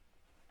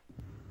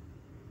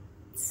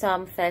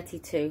Psalm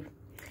 32.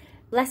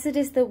 Blessed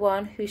is the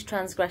one whose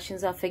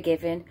transgressions are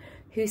forgiven,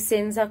 whose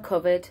sins are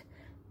covered.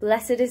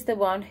 Blessed is the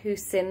one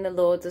whose sin the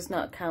Lord does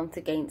not count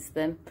against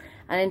them,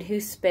 and in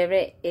whose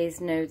spirit is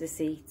no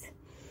deceit.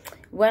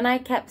 When I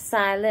kept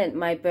silent,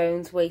 my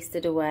bones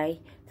wasted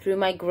away, through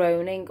my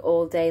groaning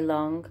all day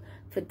long.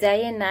 For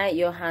day and night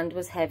your hand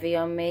was heavy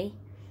on me.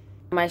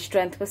 My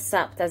strength was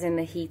sapped as in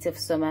the heat of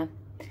summer.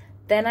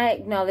 Then I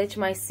acknowledged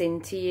my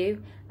sin to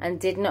you, and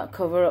did not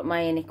cover up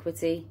my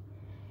iniquity.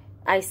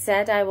 I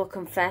said, I will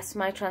confess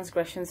my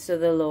transgressions to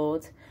the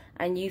Lord,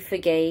 and you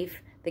forgave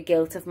the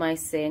guilt of my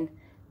sin.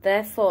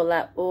 Therefore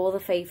let all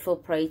the faithful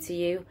pray to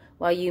you,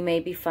 while you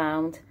may be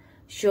found.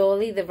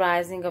 Surely the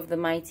rising of the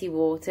mighty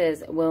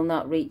waters will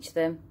not reach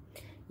them.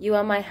 You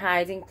are my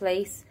hiding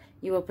place.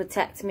 You will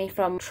protect me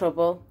from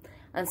trouble,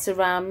 and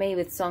surround me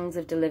with songs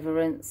of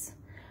deliverance.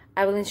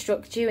 I will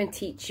instruct you and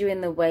teach you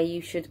in the way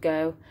you should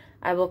go.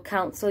 I will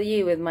counsel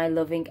you with my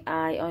loving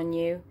eye on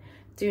you.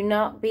 Do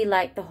not be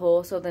like the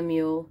horse or the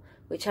mule,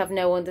 which have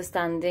no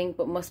understanding,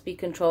 but must be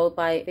controlled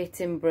by bit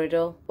and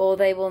bridle, or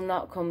they will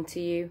not come to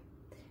you.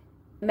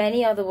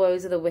 Many are the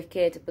woes of the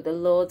wicked, but the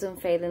Lord's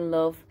unfailing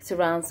love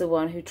surrounds the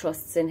one who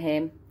trusts in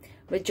him.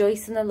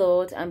 Rejoice in the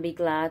Lord and be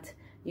glad,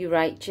 you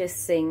righteous,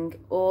 sing,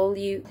 all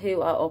you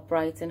who are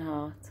upright in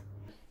heart.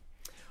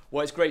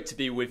 Well, it's great to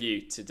be with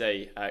you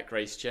today at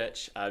Grace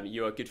Church.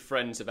 You are good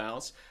friends of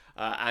ours,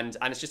 and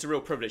it's just a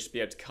real privilege to be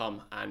able to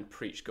come and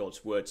preach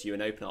God's word to you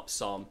and open up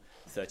Psalm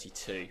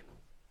 32.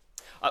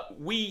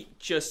 We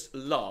just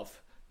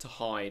love to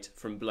hide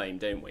from blame,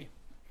 don't we?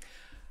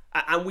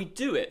 And we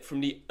do it from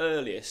the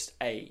earliest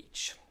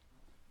age.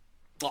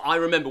 I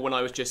remember when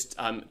I was just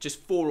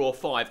 4 or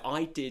 5,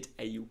 I did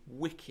a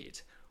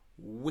wicked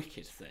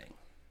thing.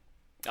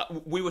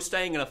 We were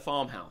staying in a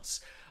farmhouse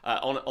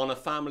on a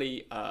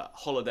family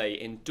holiday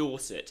in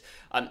Dorset.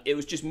 It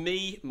was just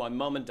me, my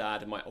mum and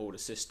dad, and my older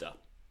sister.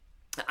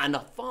 And the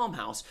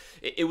farmhouse,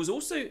 it was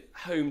also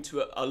home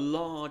to a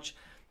large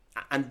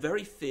and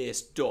very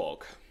fierce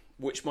dog,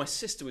 which my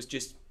sister was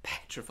just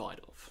petrified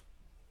of.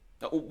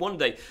 One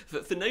day,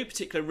 for no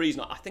particular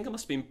reason, I think I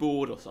must have been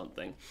bored or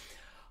something,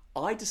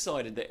 I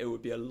decided that it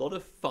would be a lot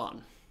of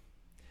fun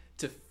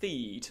to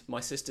feed my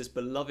sister's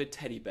beloved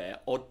teddy bear,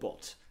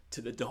 Oddbot,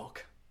 to the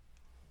dog.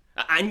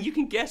 And you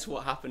can guess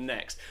what happened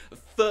next.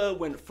 Fur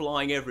went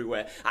flying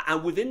everywhere,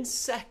 and within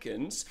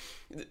seconds,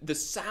 the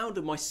sound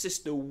of my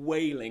sister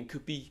wailing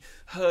could be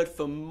heard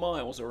for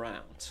miles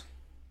around.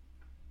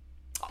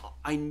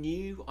 I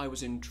knew I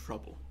was in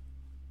trouble.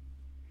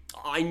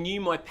 I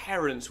knew my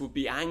parents would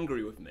be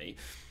angry with me,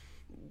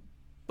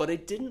 but I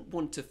didn't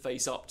want to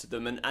face up to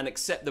them and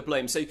accept the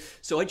blame,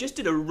 so I just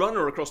did a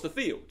runner across the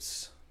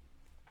fields.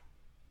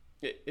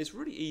 It's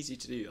really easy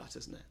to do that,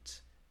 isn't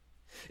it?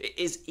 It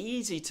is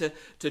easy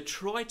to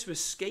try to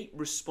escape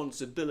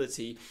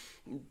responsibility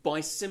by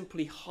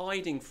simply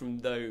hiding from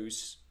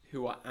those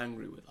who are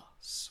angry with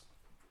us.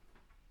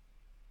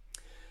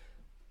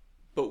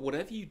 But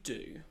whatever you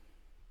do,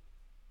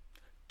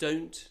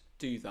 don't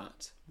do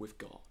that with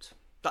God.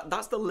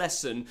 That's the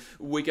lesson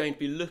we're going to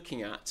be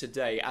looking at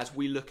today as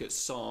we look at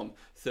Psalm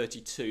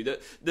 32.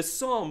 The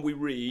psalm we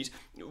read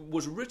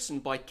was written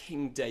by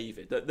King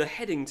David. The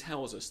heading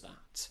tells us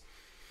that.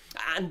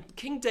 And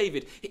King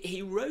David,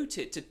 he wrote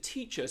it to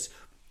teach us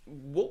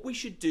what we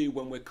should do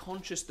when we're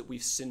conscious that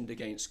we've sinned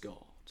against God.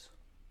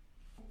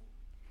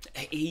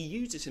 He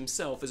used it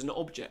himself as an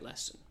object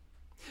lesson.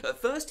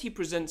 At first, he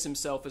presents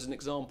himself as an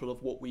example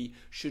of what we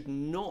should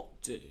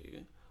not do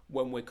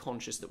when we're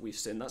conscious that we've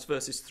sinned. That's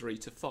verses 3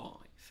 to 5.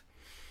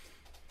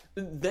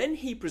 Then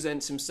he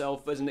presents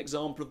himself as an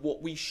example of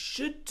what we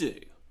should do.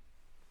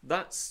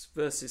 That's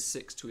verses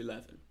 6 to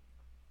 11.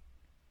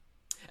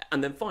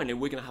 And then finally,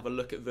 we're going to have a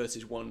look at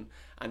verses 1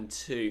 and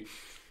 2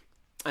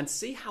 and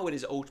see how it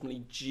is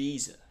ultimately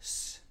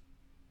Jesus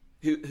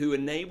who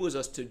enables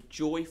us to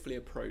joyfully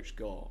approach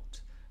God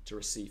to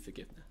receive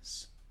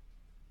forgiveness.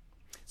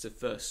 So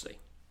firstly,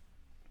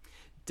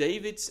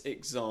 David's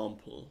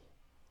example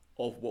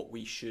of what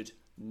we should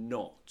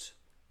not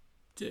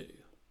do.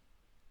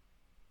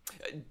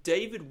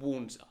 David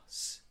warns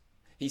us.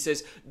 He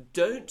says,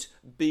 don't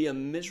be a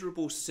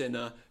miserable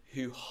sinner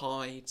who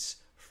hides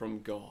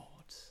from God.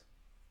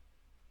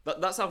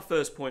 That's our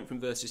first point from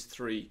verses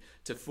 3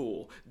 to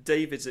 4,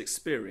 David's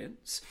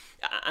experience.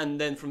 And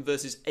then from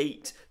verses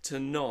 8 to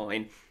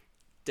 9,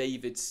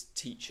 David's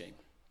teaching.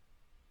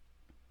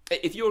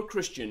 If you're a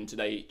Christian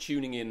today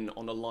tuning in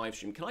on a live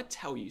stream, can I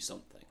tell you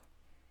something?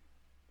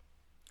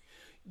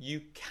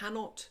 You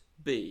cannot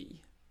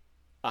be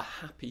a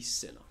happy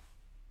sinner.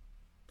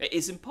 It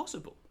is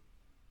impossible.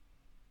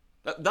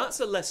 That's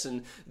a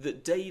lesson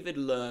that David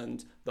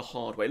learned the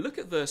hard way. Look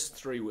at verse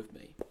 3 with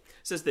me.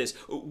 It says this,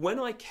 when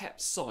I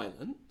kept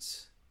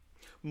silent,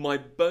 my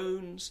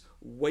bones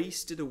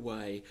wasted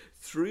away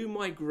through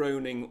my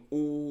groaning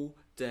all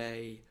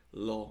day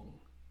long.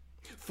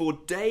 For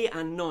day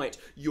and night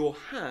your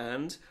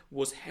hand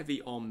was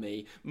heavy on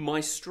me. My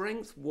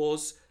strength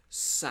was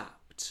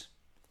sapped,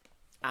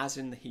 as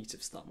in the heat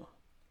of summer.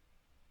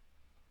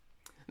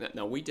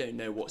 Now, we don't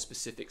know what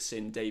specific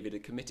sin David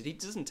had committed. He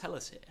doesn't tell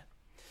us here.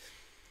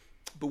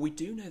 But we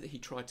do know that he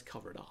tried to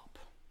cover it up.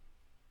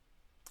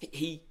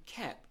 He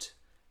kept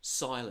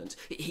silent.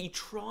 He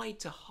tried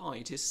to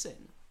hide his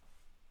sin.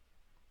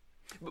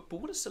 But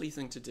what a silly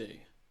thing to do.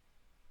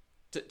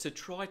 To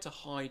try to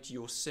hide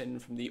your sin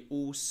from the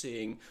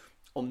all-seeing,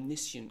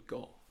 omniscient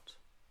God.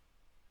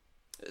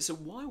 So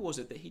why was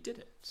it that he did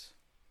it?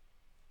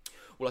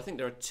 Well, I think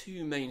there are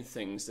two main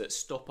things that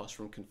stop us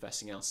from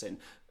confessing our sin.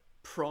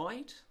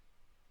 Pride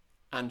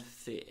and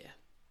fear.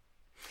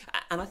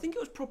 And I think it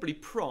was probably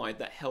pride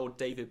that held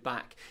David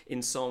back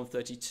in Psalm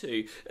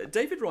 32.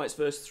 David writes,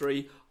 verse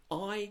 3,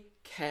 I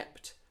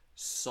kept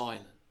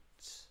silent.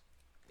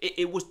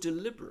 It was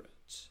deliberate.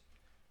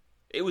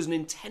 It was an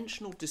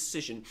intentional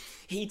decision.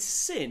 He'd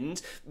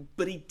sinned,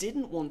 but he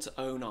didn't want to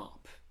own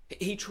up.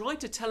 He tried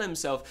to tell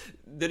himself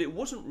that it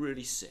wasn't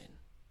really sin.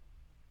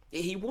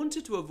 He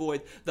wanted to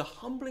avoid the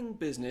humbling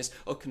business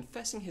of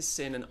confessing his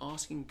sin and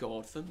asking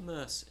God for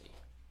mercy.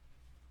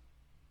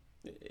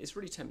 It's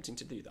really tempting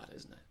to do that,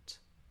 isn't it?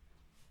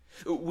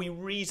 We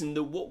reason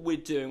that what we're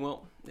doing,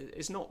 well,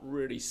 it's not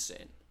really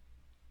sin.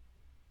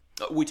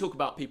 We talk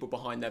about people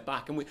behind their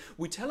back and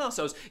we tell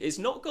ourselves, it's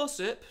not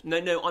gossip.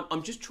 No,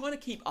 I'm just trying to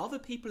keep other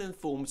people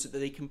informed so that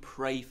they can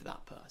pray for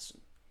that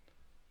person.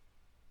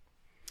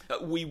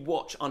 We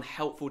watch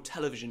unhelpful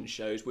television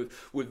shows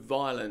with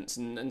violence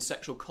and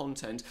sexual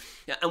content.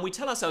 And we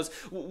tell ourselves,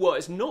 well,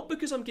 it's not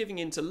because I'm giving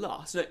in to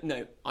lust.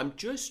 No, I'm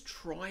just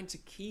trying to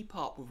keep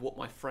up with what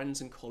my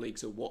friends and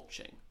colleagues are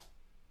watching.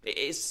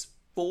 It's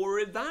for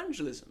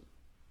evangelism.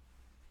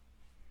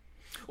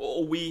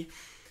 Or we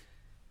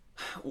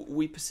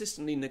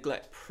persistently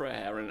neglect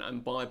prayer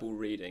and Bible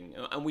reading.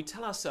 And we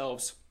tell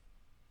ourselves,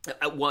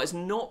 well, it's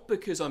not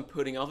because I'm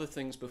putting other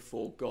things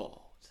before God.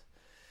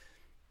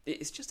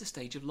 It's just a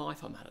stage of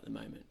life I'm at the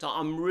moment.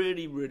 I'm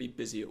really, really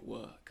busy at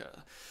work.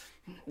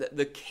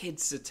 The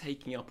kids are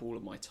taking up all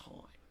of my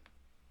time.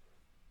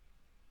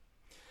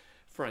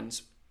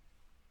 Friends,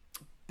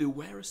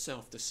 beware of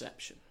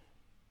self-deception.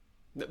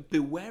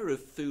 Beware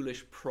of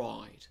foolish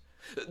pride.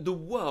 The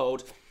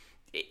world,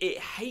 it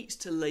hates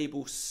to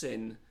label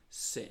sin.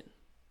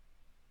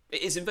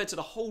 It's invented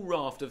a whole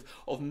raft of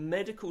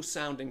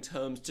medical-sounding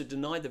terms to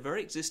deny the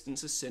very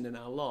existence of sin in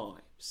our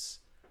lives.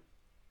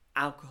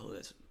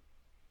 Alcoholism.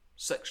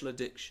 Sexual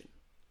addiction,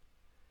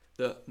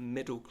 the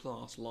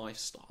middle-class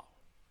lifestyle.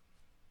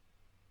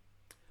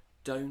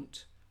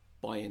 Don't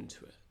buy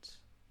into it.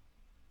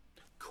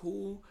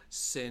 Call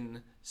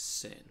sin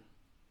sin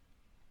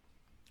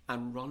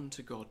and run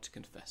to God to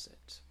confess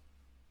it.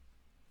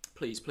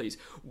 Please,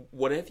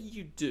 whatever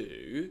you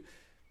do,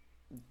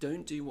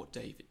 don't do what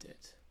David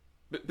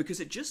did.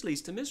 Because it just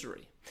leads to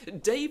misery.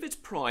 David's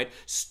pride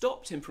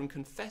stopped him from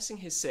confessing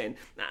his sin,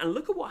 and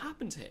look at what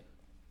happened to him.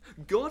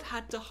 God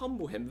had to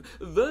humble him.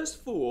 Verse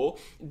 4,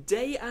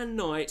 day and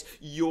night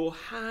your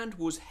hand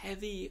was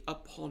heavy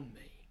upon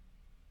me.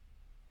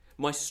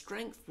 My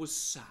strength was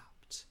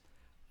sapped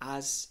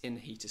as in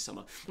heat of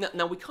summer.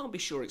 Now we can't be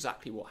sure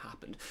exactly what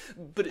happened,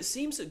 but it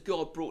seems that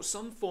God brought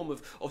some form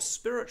of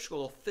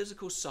spiritual or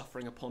physical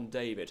suffering upon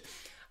David.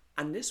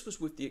 And this was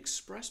with the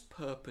express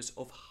purpose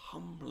of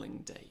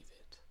humbling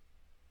David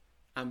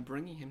and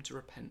bringing him to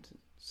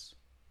repentance.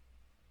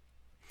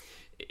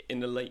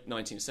 In the late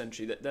 19th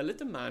century, there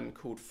lived a man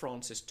called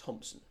Francis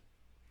Thompson.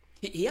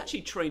 He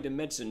actually trained in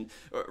medicine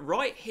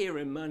right here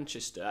in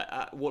Manchester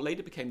at what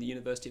later became the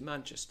University of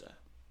Manchester.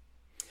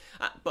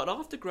 But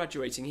after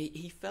graduating,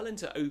 he fell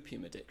into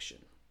opium addiction.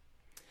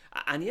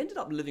 And he ended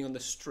up living on the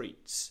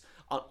streets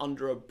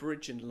under a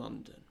bridge in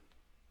London.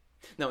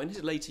 Now, in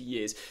his later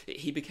years,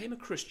 he became a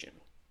Christian.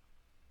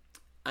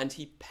 And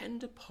he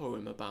penned a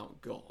poem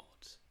about God.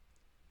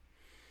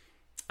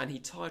 And he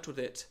titled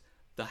it,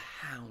 The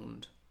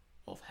Hound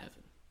of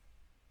Heaven.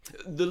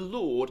 The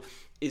Lord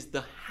is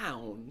the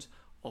hound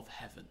of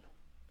heaven.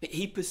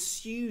 He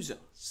pursues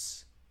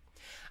us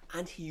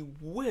and he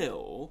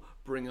will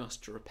bring us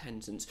to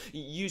repentance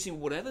using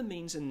whatever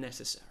means are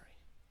necessary.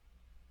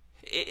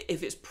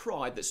 If it's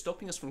pride that's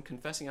stopping us from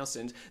confessing our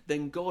sins,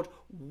 then God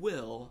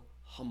will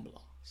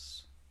humble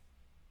us.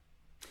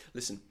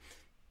 Listen,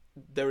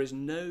 there is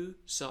no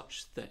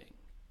such thing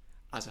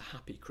as a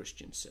happy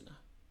Christian sinner.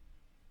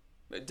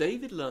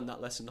 David learned that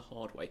lesson the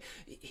hard way.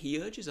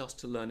 He urges us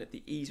to learn it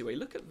the easy way.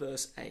 Look at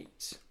verse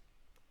 8.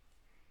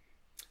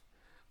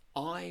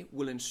 I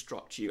will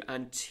instruct you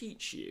and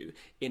teach you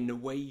in the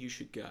way you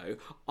should go.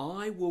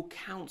 I will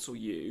counsel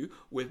you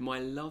with my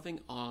loving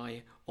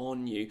eye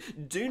on you.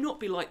 Do not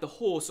be like the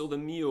horse or the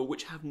mule,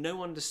 which have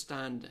no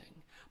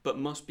understanding, but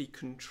must be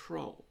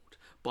controlled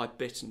by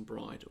bit and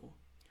bridle,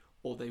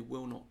 or they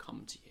will not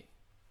come to you.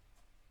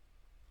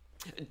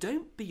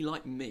 Don't be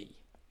like me,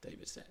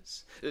 David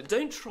says.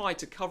 Don't try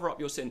to cover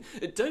up your sin.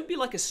 Don't be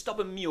like a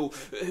stubborn mule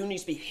who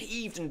needs to be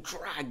heaved and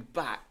dragged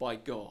back by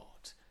God,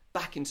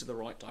 back into the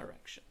right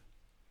direction.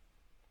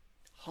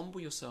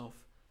 Humble yourself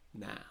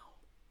now.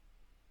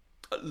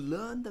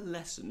 Learn the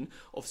lesson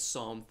of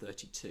Psalm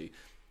 32.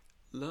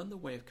 Learn the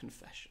way of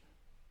confession.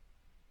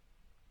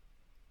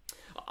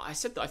 I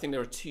said that I think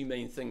there are two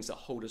main things that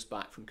hold us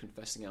back from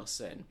confessing our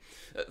sin.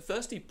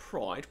 Firstly,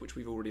 pride, which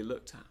we've already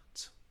looked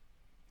at,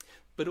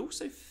 but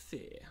also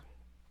fear.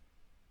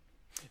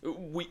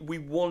 We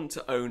want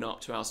to own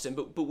up to our sin,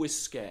 but we're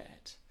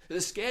scared. We're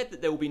scared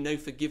that there will be no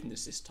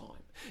forgiveness this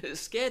time. We're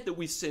scared that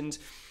we've sinned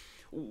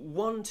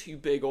one too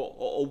big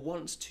or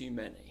once too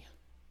many.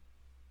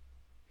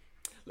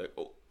 Look,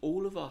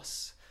 all of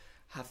us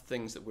have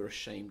things that we're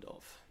ashamed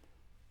of.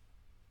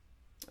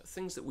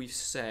 Things that we've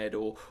said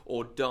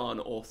or done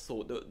or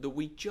thought that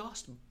we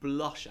just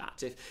blush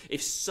at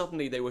if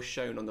suddenly they were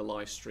shown on the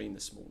live stream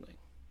this morning.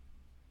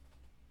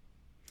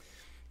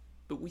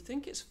 But we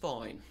think it's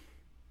fine,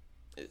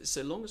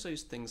 so long as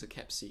those things are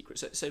kept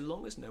secret, so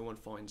long as no one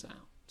finds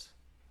out.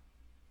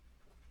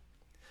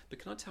 But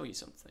can I tell you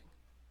something?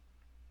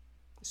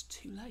 It's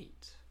too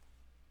late.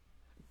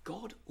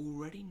 God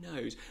already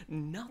knows.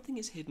 Nothing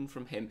is hidden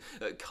from him.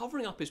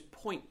 Covering up is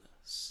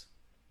pointless.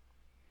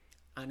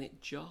 And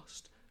it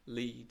just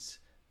leads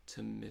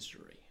to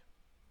misery.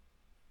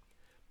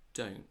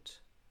 Don't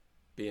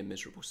be a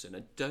miserable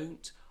sinner.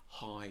 Don't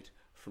hide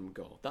from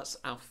God. That's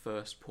our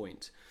first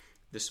point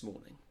this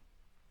morning.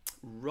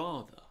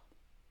 Rather,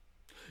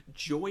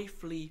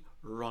 joyfully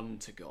run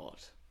to God.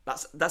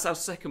 That's our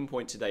second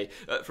point today,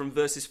 from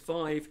verses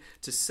 5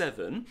 to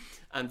 7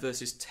 and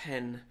verses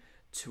 10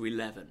 to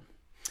 11.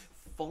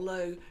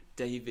 Follow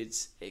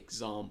David's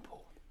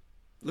example.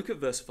 Look at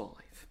verse 5.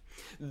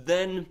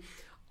 Then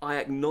I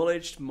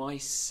acknowledged my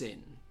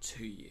sin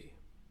to you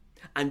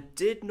and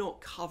did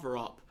not cover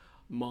up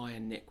my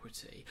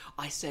iniquity.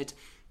 I said,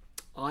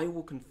 I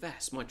will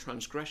confess my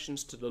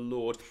transgressions to the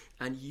Lord,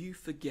 and you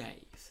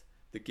forgave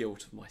the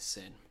guilt of my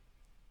sin.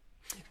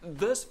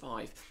 Verse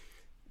 5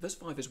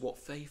 is what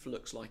faith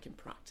looks like in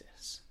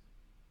practice.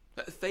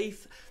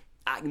 Faith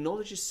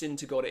acknowledges sin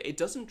to God. It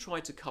doesn't try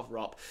to cover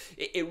up.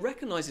 It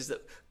recognises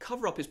that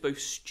cover up is both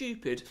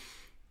stupid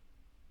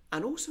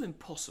and also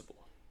impossible.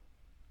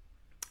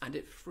 And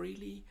it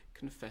freely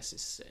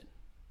confesses sin.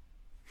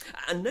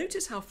 And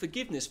notice how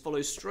forgiveness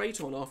follows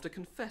straight on after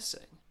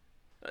confessing.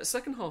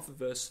 Second half of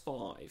verse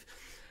 5.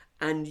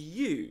 And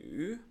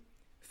you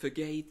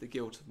forgave the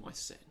guilt of my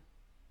sin.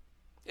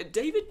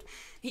 David,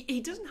 he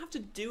doesn't have to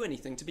do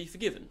anything to be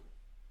forgiven.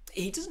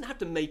 He doesn't have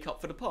to make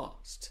up for the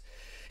past.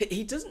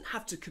 He doesn't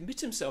have to commit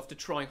himself to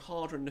trying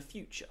harder in the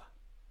future.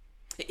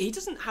 He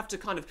doesn't have to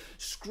kind of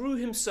screw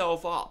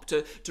himself up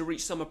to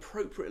reach some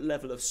appropriate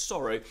level of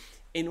sorrow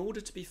in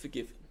order to be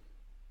forgiven.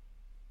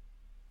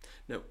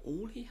 No,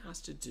 all he has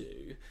to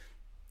do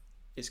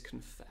is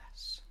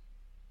confess.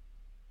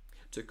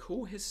 To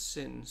call his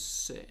sin,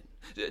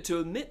 to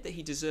admit that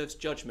he deserves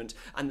judgment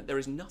and that there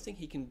is nothing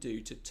he can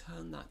do to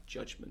turn that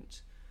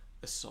judgment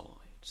aside.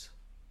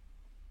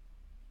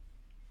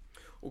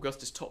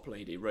 Augustus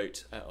Toplady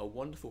wrote a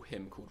wonderful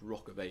hymn called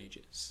Rock of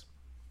Ages.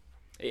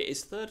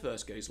 Its third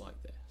verse goes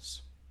like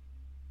this.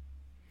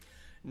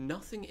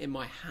 Nothing in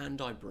my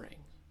hand I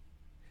bring,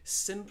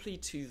 simply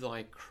to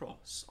thy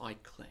cross I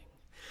cling.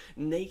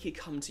 Naked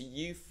come to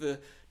you for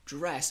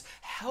dress,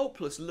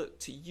 helpless look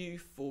to you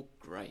for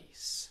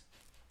grace.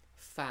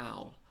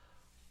 Foul,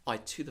 I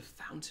to the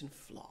fountain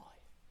fly.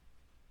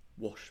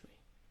 Wash me,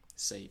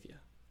 Saviour,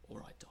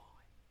 or I die.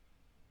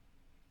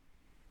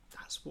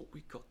 That's what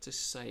we've got to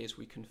say as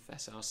we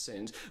confess our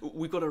sins.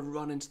 We've got to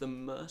run into the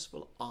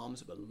merciful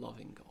arms of a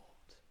loving God.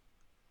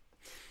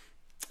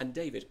 And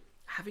David,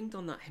 having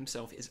done that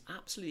himself, is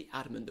absolutely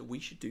adamant that we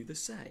should do the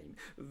same.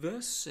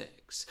 Verse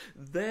 6,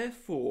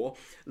 therefore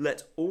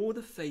let all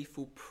the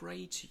faithful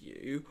pray to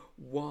you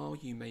while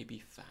you may be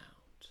found.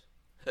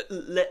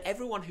 Let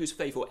everyone who's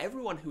faithful,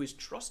 everyone who is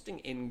trusting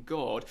in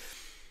God,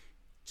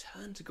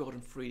 turn to God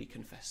and freely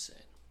confess sin.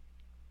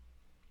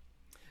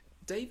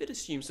 David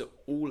assumes that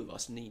all of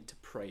us need to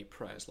pray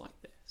prayers like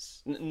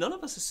this. None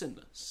of us are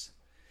sinless.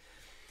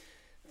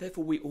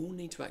 Therefore, we all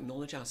need to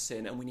acknowledge our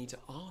sin and we need to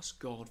ask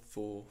God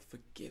for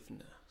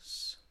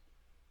forgiveness.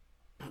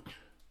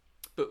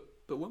 But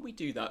when we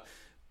do that,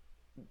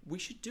 we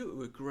should do it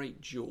with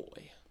great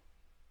joy,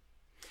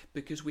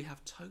 because we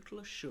have total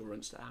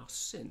assurance that our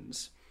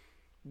sins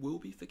will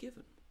be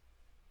forgiven.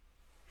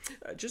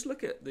 Just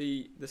look at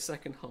the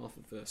second half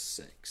of verse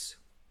 6.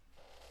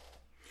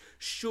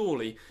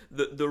 Surely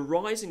the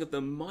rising of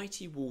the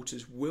mighty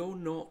waters will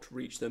not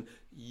reach them.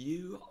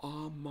 You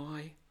are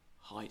my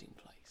hiding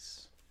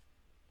place.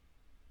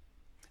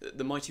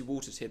 The mighty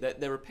waters here,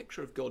 they're a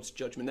picture of God's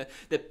judgment.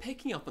 They're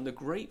picking up on the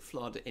great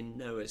flood in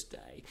Noah's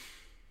day.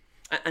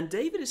 And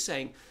David is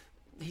saying,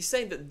 he's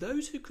saying that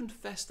those who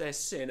confess their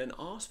sin and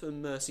ask for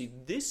mercy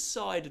this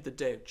side of the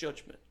day of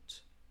judgment,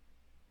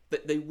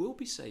 that they will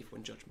be safe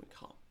when judgment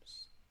comes.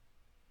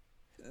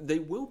 They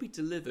will be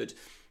delivered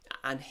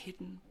and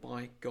hidden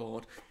by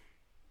God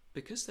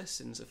because their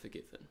sins are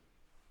forgiven.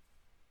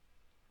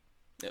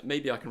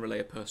 Maybe I can relay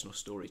a personal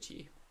story to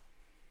you.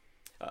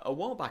 A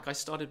while back, I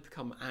started to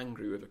become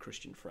angry with a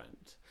Christian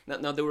friend.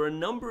 Now there were a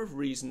number of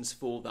reasons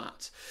for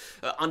that.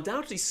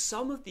 Undoubtedly,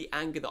 some of the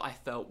anger that I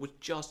felt was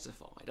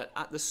justified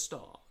at the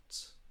start.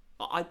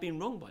 I'd been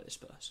wronged by this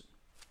person.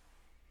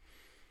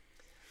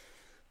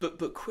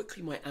 But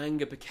quickly my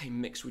anger became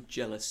mixed with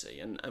jealousy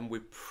and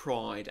with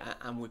pride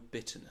and with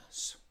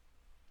bitterness.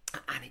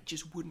 And it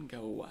just wouldn't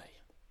go away.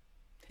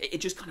 It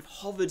just kind of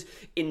hovered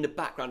in the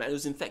background, and it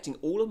was infecting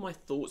all of my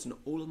thoughts and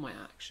all of my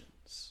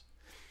actions.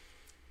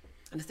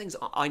 And the things,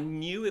 I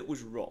knew it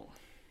was wrong.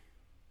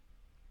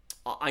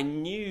 I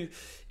knew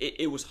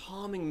it was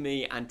harming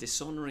me and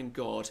dishonouring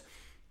God.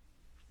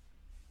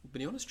 But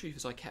the honest truth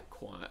is I kept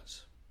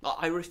quiet.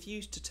 I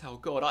refused to tell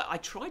God. I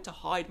tried to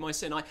hide my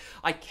sin.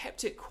 I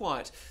kept it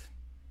quiet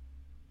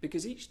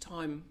because each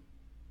time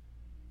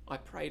I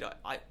prayed,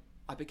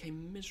 I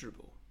became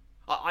miserable.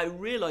 I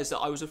realised that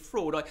I was a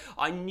fraud.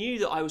 I knew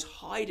that I was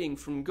hiding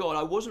from God.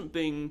 I wasn't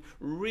being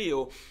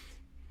real.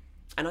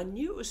 And I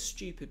knew it was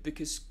stupid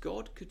because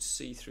God could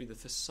see through the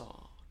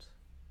facade.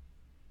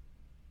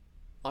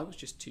 I was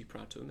just too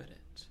proud to admit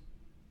it.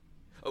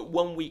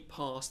 1 week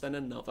passed, then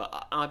another.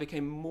 I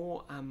became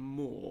more and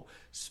more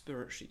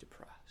spiritually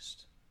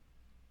depressed.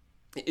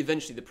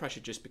 Eventually, the pressure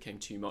just became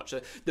too much.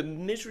 The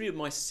misery of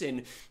my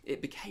sin,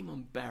 it became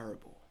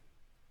unbearable.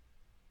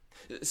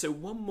 So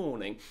one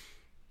morning,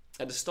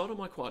 at the start of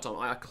my quiet time,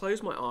 I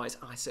closed my eyes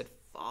and I said,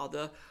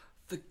 Father,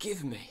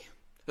 forgive me.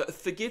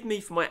 Forgive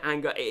me for my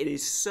anger. It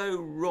is so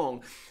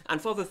wrong.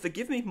 And Father,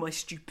 forgive me for my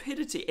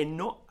stupidity in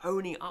not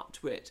owning up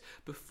to it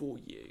before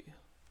you.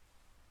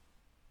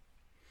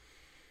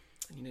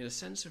 And the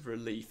sense of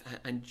relief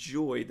and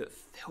joy that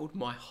filled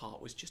my heart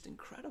was just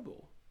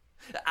incredible.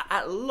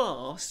 At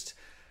last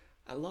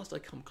I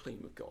come clean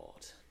with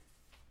God.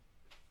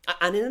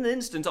 And in an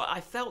instant, I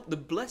felt the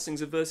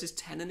blessings of verses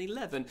 10 and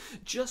 11.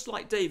 Just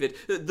like David,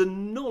 the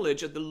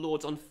knowledge of the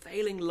Lord's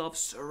unfailing love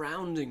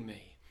surrounding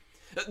me.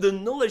 The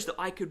knowledge that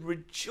I could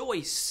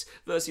rejoice,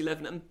 verse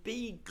 11, and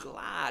be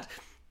glad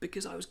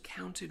because I was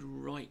counted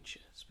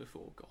righteous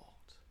before God.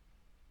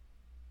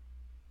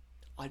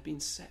 I'd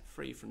been set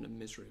free from the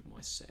misery of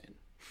my sin.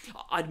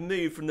 I'd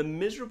moved from the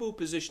miserable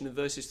position of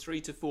verses 3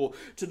 to 4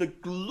 to the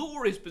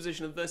glorious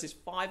position of verses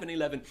 5 and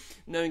 11,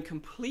 knowing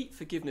complete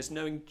forgiveness,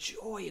 knowing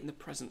joy in the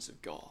presence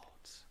of God.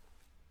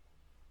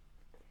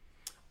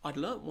 I'd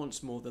learnt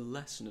once more the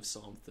lesson of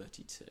Psalm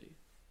 32,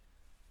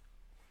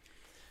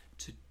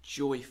 to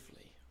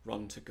joyfully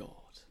run to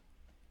God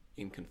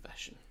in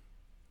confession.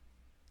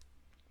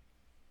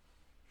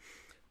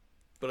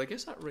 But I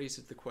guess that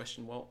raises the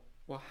question, well,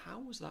 how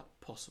was that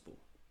possible?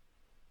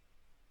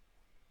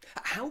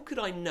 How could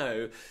I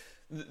know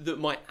that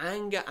my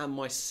anger and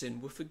my sin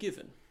were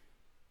forgiven?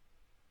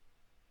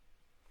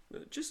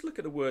 Just look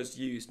at the words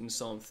used in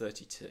Psalm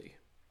 32.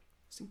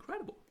 It's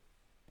incredible.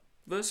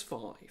 Verse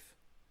 5.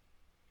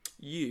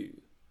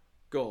 You,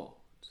 God,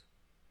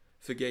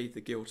 forgave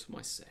the guilt of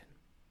my sin.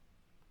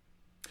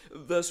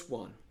 Verse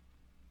 1.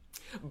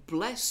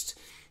 Blessed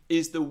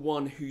is the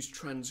one whose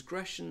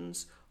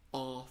transgressions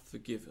are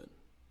forgiven.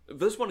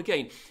 Verse 1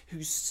 again,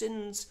 whose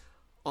sins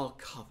are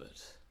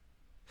covered.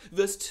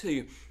 Verse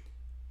 2,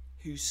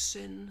 whose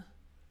sin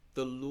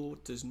the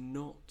Lord does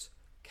not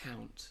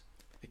count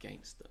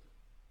against them.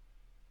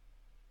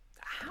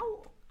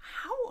 How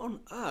on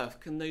earth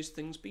can those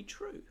things be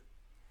true?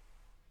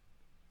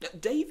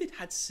 David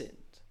had sinned.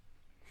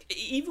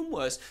 Even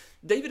worse,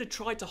 David had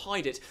tried to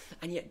hide it,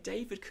 and yet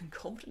David can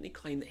confidently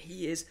claim that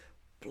he is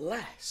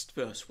blessed,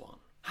 verse 1,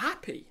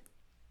 happy.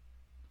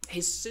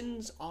 His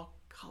sins are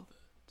covered.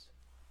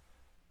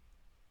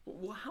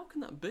 Well, how can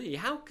that be?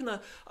 How can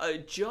a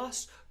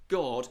just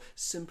God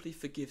simply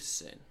forgive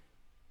sin?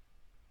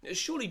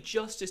 Surely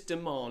justice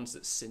demands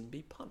that sin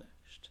be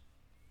punished.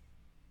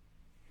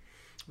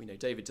 We know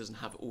David doesn't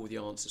have all the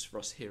answers for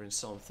us here in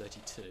Psalm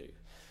 32.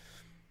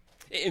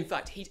 In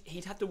fact,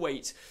 he'd have to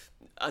wait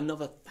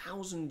another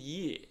 1,000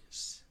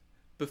 years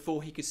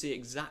before he could see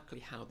exactly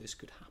how this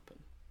could happen.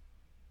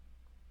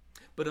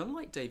 But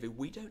unlike David,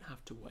 we don't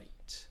have to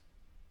wait.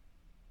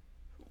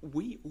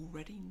 We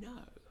already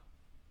know.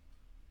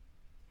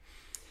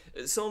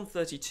 Psalm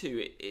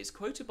 32 is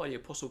quoted by the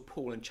Apostle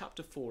Paul in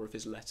chapter 4 of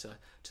his letter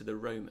to the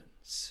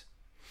Romans.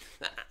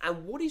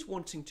 And what he's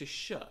wanting to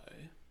show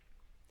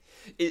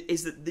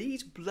is that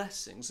these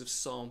blessings of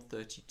Psalm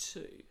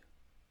 32,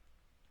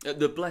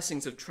 the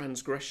blessings of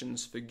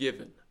transgressions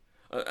forgiven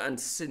and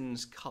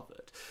sins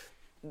covered,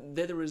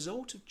 they're the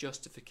result of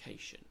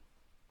justification.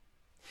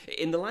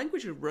 In the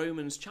language of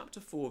Romans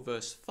chapter 4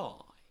 verse 5,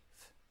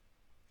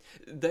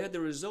 they're the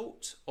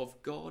result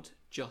of God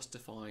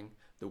justifying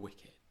the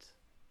wicked.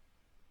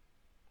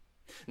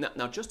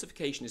 Now,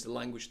 justification is the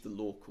language of the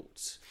law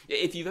courts.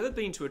 If you've ever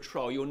been to a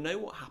trial, you'll know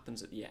what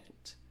happens at the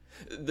end.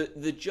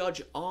 The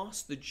judge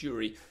asks the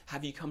jury,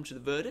 have you come to the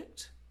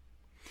verdict?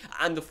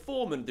 And the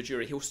foreman of the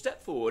jury, he'll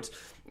step forward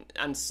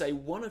and say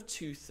one of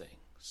two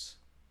things.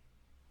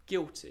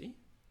 Guilty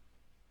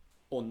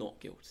or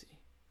not guilty.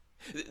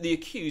 The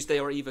accused, they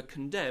are either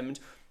condemned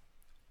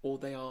or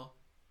they are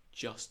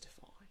justified.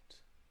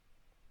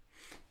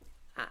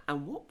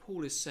 And what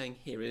Paul is saying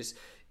here is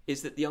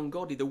that the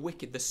ungodly, the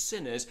wicked, the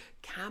sinners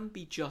can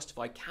be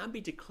justified, can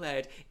be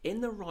declared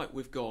in the right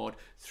with God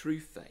through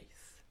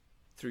faith,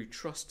 through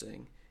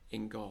trusting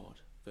in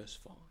God. Verse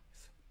 5.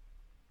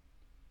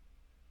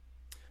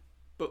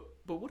 But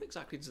But what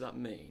exactly does that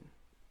mean?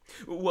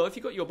 Well, if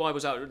you've got your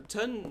Bibles out,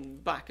 turn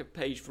back a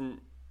page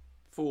from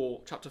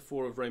chapter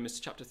 4 of Romans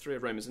to chapter 3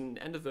 of Romans, and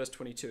end of verse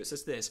 22, it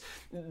says this: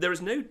 "There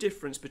is no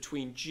difference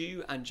between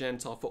Jew and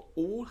Gentile, for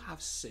all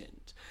have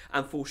sinned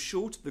and fall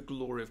short of the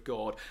glory of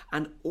God,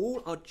 and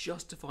all are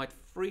justified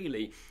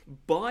freely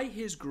by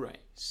his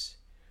grace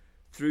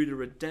through the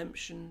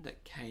redemption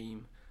that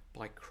came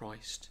by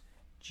Christ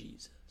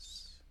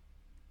Jesus."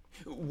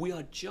 We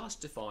are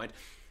justified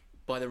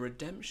by the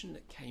redemption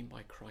that came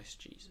by Christ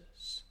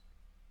Jesus.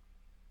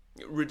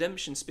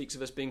 Redemption speaks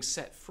of us being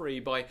set free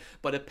by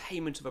the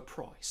payment of a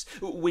price.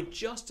 We're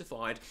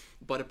justified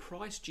by the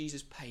price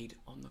Jesus paid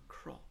on the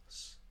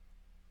cross.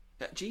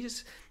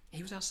 Jesus,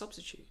 he was our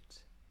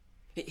substitute.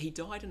 He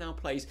died in our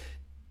place,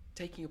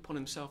 taking upon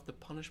himself the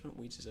punishment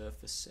we deserve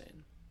for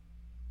sin.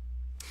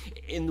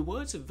 In the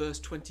words of verse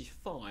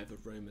 25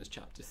 of Romans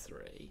chapter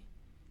 3,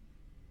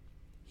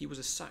 he was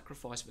a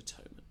sacrifice of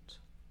atonement.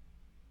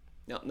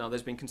 Now,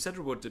 there's been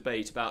considerable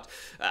debate about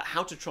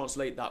how to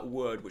translate that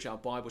word which our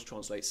Bibles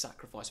translate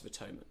sacrifice of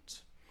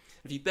atonement.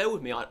 If you bear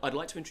with me, I'd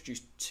like to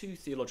introduce two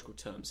theological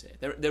terms here.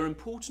 They're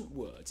important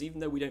words, even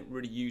though we don't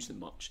really use them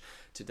much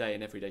today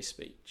in everyday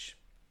speech.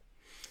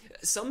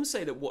 Some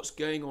say that what's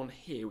going on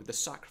here with the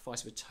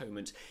sacrifice of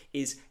atonement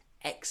is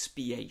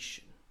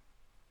expiation.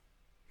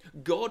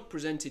 God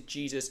presented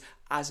Jesus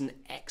as an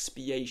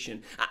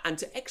expiation, and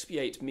to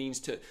expiate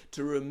means to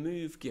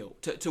remove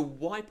guilt, to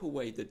wipe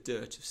away the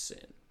dirt of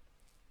sin.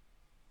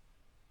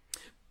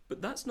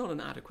 But that's not an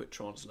adequate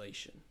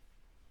translation.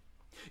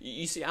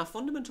 You see, our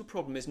fundamental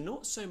problem is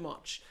not so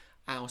much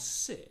our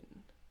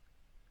sin,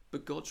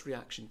 but God's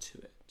reaction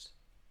to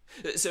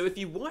it. So if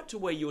you wiped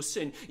away your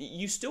sin,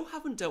 you still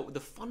haven't dealt with the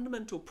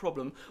fundamental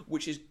problem,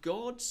 which is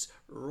God's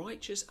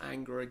righteous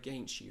anger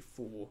against you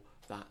for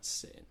that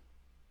sin.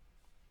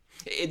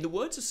 In the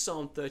words of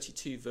Psalm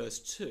 32 verse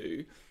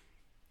 2,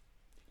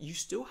 you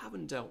still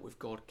haven't dealt with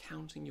God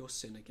counting your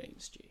sin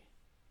against you.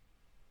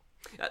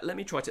 Let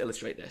me try to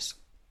illustrate this.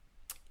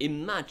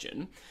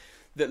 Imagine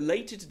that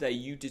later today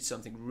you did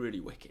something really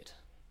wicked.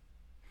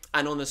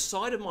 And on the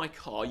side of my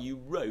car you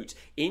wrote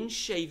in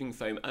shaving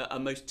foam a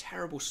most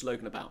terrible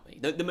slogan about me.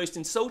 The most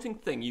insulting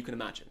thing you can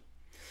imagine.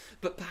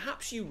 But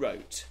perhaps you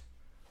wrote,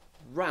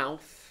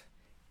 "Ralph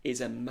is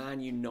a Man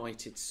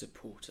United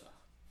supporter."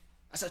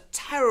 That's a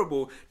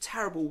terrible,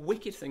 terrible,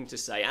 wicked thing to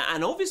say.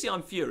 And obviously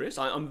I'm furious.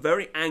 I'm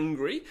very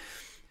angry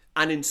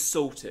and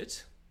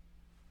insulted.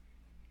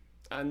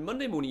 And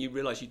Monday morning you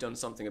realise you've done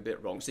something a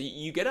bit wrong. So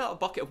you get out a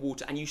bucket of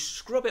water and you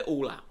scrub it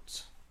all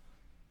out.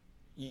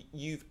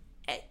 You've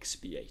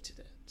expiated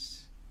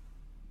it.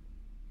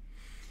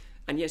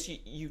 And yes,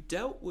 you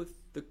dealt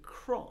with the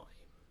crime,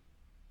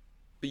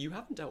 but you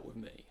haven't dealt with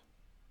me.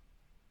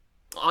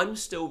 I'm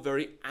still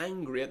very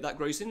angry at that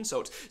gross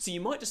insult. So you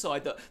might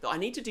decide that I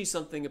need to do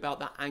something about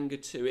that anger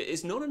too. It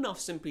is not enough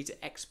simply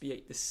to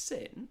expiate the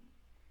sin.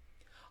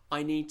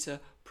 I need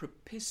to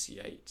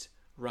propitiate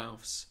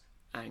Ralph's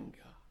anger.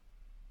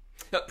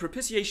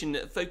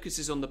 Propitiation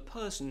focuses on the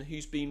person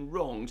who's been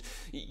wronged.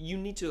 You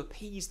need to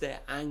appease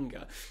their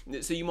anger.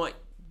 So you might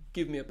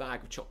give me a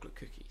bag of chocolate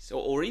cookies,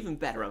 or even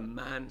better, a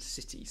Man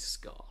City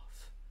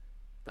scarf.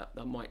 That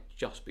might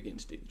just begin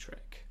to do the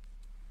trick.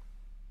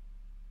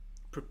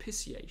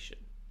 Propitiation.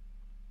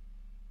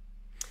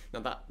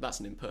 Now that's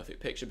an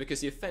imperfect picture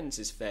because the offence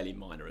is fairly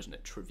minor, isn't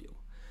it? Trivial.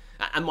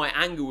 And my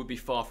anger would be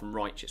far from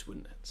righteous,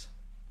 wouldn't it?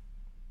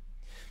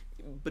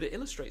 But it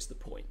illustrates the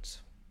point.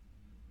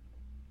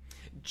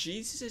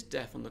 Jesus'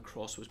 death on the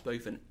cross was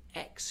both an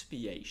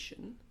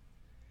expiation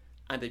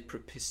and a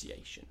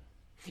propitiation.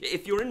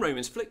 If you're in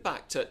Romans, flick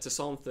back to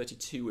Psalm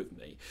 32 with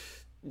me.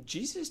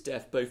 Jesus'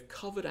 death both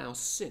covered our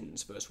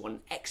sins, verse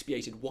 1,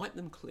 expiated, wiped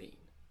them clean.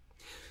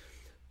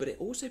 But it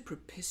also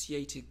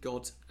propitiated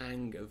God's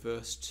anger,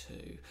 verse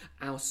 2.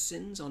 Our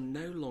sins are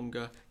no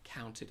longer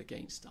counted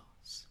against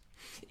us.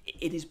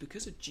 It is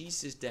because of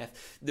Jesus'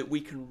 death that we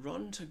can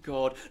run to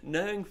God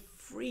knowing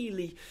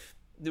freely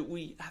that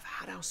we have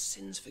had our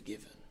sins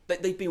forgiven,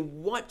 that they've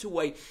been wiped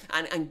away,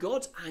 and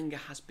God's anger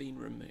has been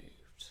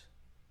removed.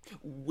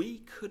 We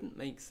couldn't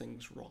make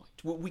things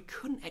right. We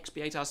couldn't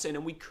expiate our sin,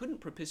 and we couldn't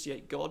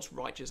propitiate God's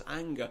righteous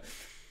anger.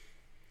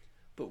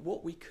 But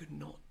what we could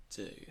not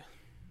do,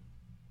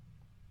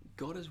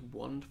 God has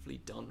wonderfully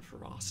done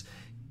for us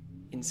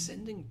in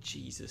sending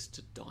Jesus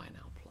to die in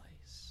our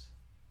place.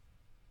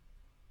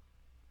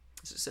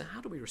 So how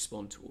do we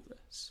respond to all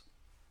this?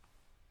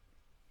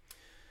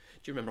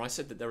 Do you remember I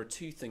said that there are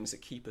two things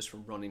that keep us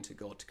from running to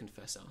God to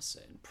confess our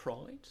sin: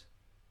 pride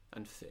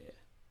and fear.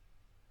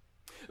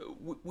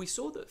 We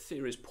saw that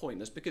fear is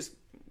pointless because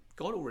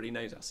God already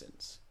knows our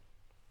sins.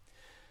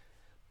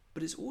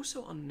 But it's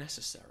also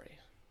unnecessary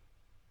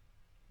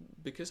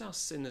because our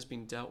sin has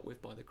been dealt with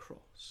by the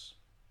cross.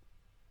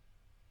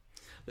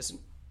 Listen,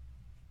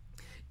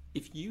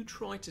 if you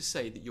try to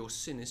say that your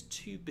sin is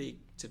too big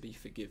to be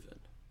forgiven,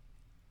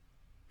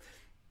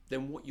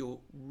 then what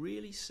you're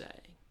really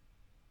saying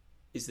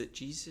is that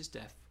Jesus'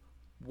 death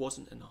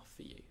wasn't enough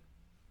for you.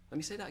 Let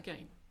me say that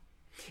again.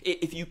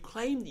 If you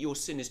claim that your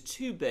sin is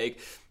too big,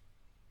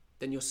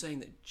 then you're saying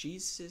that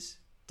Jesus'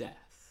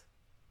 death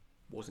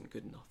wasn't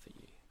good enough for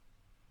you.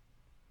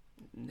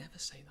 Never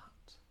say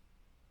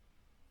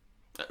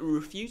that.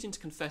 Refusing to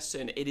confess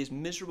sin, it is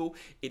miserable,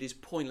 it is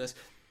pointless,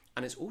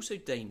 and it's also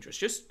dangerous.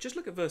 Just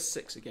look at verse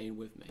 6 again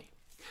with me.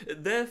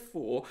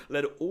 Therefore,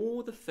 let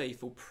all the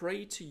faithful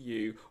pray to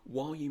you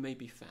while you may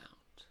be found.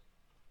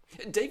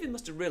 David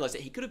must have realised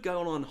that he could have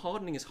gone on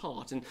hardening his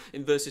heart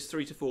in verses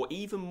 3 to 4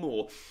 even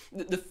more.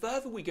 The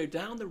further we go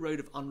down the road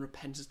of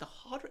unrepentance, the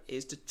harder it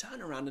is to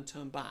turn around and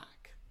turn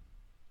back.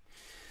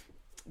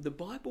 The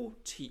Bible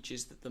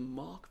teaches that the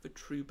mark of a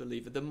true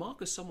believer, the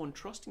mark of someone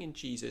trusting in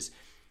Jesus,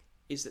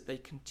 is that they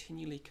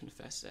continually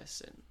confess their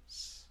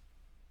sins.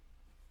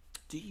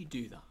 Do you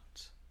do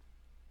that?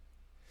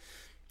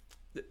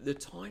 The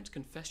time to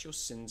confess your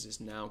sins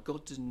is now.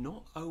 God does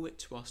not owe it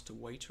to us to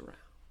wait around.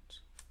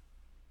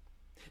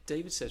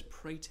 David says,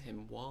 pray to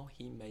him while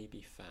he may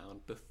be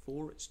found,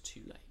 before it's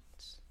too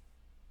late.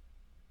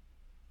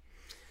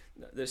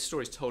 There's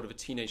stories told of a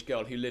teenage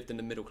girl who lived in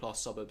the middle-class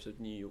suburbs of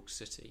New York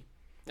City.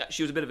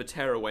 She was a bit of a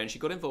tearaway and she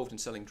got involved in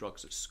selling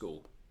drugs at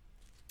school.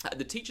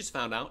 The teachers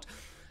found out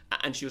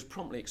and she was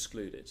promptly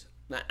excluded.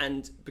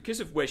 And because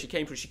of where she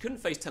came from, she couldn't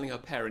face telling her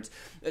parents.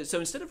 So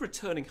instead of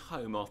returning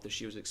home after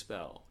she was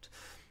expelled,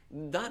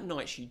 that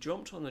night she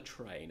jumped on a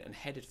train and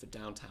headed for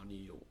downtown New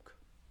York.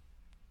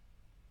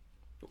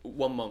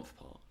 1 month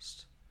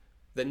passed,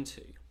 then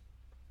 2,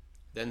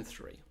 then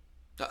 3.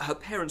 Her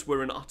parents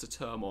were in utter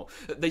turmoil.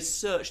 They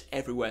searched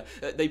everywhere.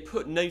 They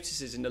put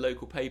notices in the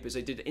local papers.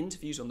 They did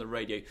interviews on the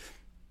radio,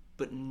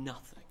 but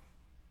nothing.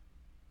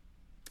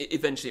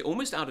 Eventually,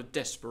 almost out of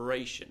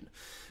desperation,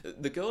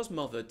 the girl's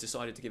mother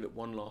decided to give it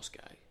one last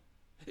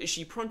go.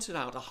 She printed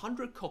out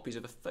 100 copies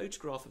of a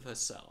photograph of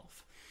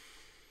herself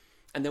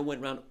and then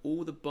went round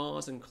all the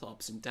bars and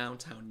clubs in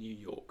downtown New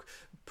York,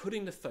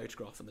 putting the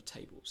photograph on the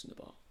tables in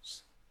the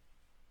bars.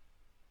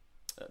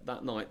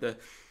 That night,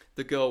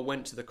 the girl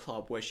went to the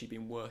club where she'd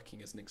been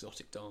working as an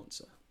exotic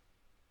dancer.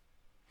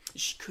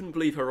 She couldn't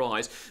believe her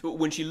eyes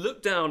when she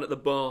looked down at the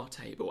bar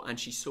table and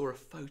she saw a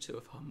photo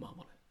of her mum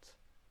on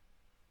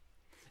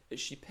it.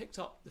 She picked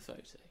up the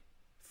photo,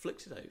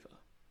 flicked it over,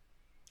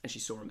 and she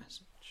saw a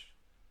message.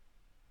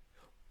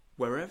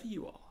 Wherever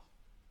you are,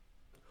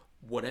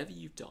 whatever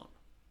you've done,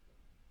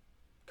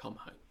 come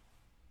home.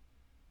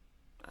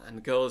 And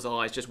the girl's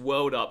eyes just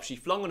whirled up. She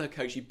flung on her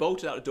coat, she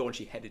bolted out the door, and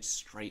she headed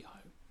straight home.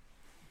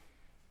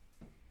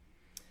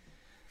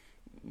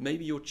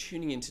 Maybe you're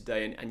tuning in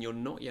today and you're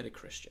not yet a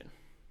Christian.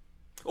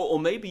 Or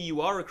maybe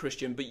you are a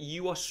Christian, but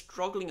you are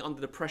struggling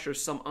under the pressure of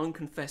some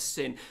unconfessed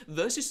sin.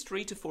 Verses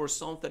 3 to 4 of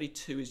Psalm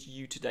 32 is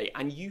you today,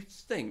 and you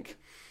think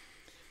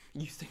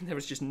there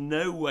is just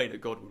no way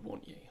that God would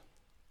want you.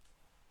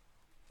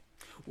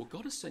 Well,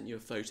 God has sent you a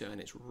photo,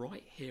 and it's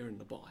right here in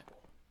the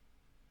Bible.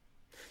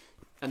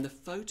 And the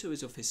photo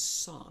is of his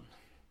son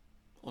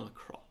on a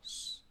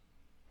cross.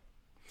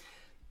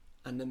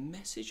 And the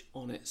message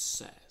on it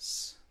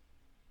says,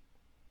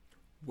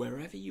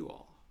 wherever you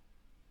are,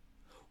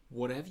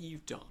 whatever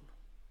you've done,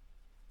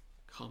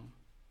 come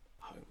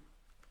home.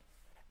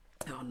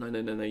 Oh,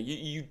 no.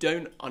 You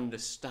don't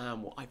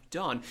understand what I've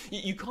done.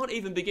 You can't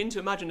even begin to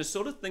imagine the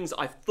sort of things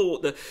I've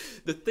thought, the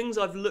things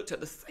I've looked at,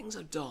 the things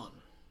I've done.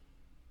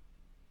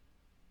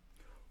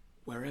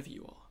 Wherever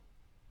you are,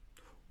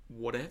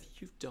 whatever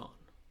you've done,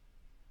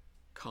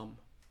 come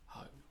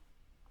home.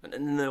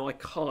 And no, I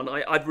can't.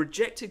 I've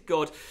rejected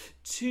God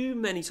too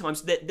many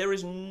times. There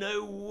is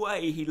no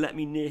way he'd let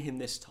me near him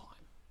this time.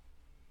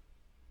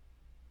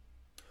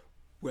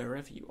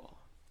 Wherever you are,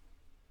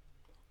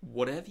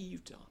 whatever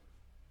you've done,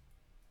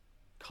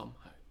 come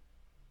home.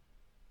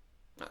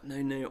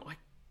 No, I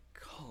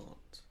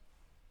can't.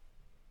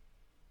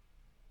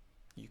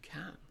 You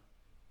can.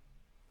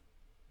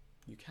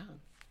 You can.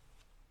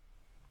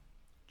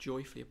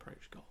 Joyfully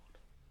approach God.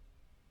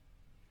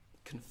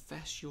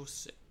 Confess your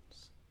sins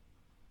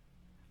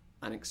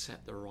and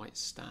accept the right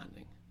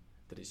standing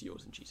that is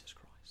yours in Jesus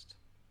Christ.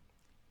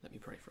 Let me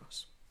pray for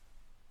us.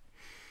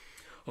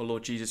 Oh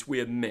Lord Jesus, we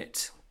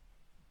admit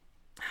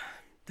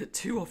that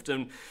too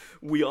often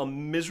we are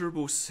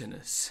miserable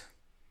sinners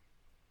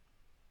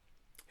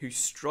who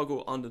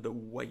struggle under the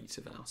weight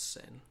of our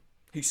sin,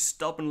 who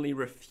stubbornly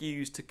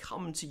refuse to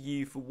come to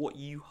you for what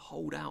you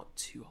hold out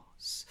to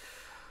us.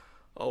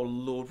 Oh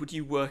Lord, would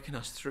you work in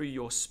us through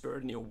your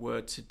Spirit and your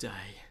word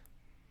today,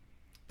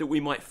 that we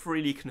might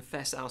freely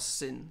confess our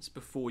sins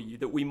before you,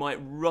 that we might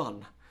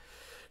run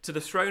to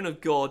the throne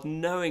of God,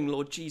 knowing,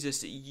 Lord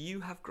Jesus, that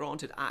you have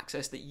granted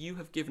access, that you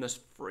have given us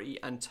free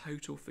and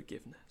total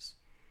forgiveness.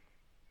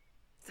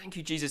 Thank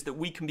you, Jesus, that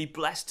we can be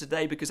blessed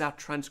today because our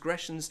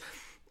transgressions,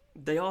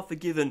 they are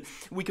forgiven.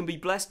 We can be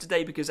blessed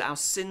today because our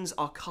sins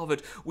are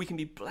covered. We can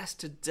be blessed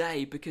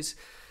today because,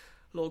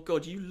 Lord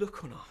God, you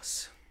look on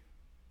us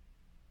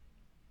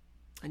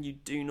and you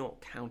do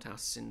not count our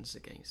sins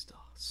against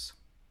us.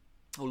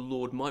 Oh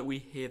Lord, might we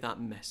hear that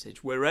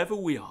message wherever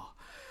we are,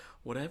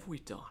 whatever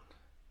we've done.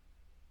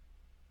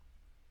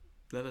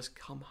 Let us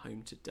come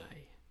home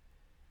today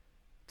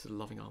to the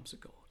loving arms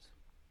of God.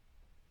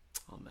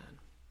 Amen.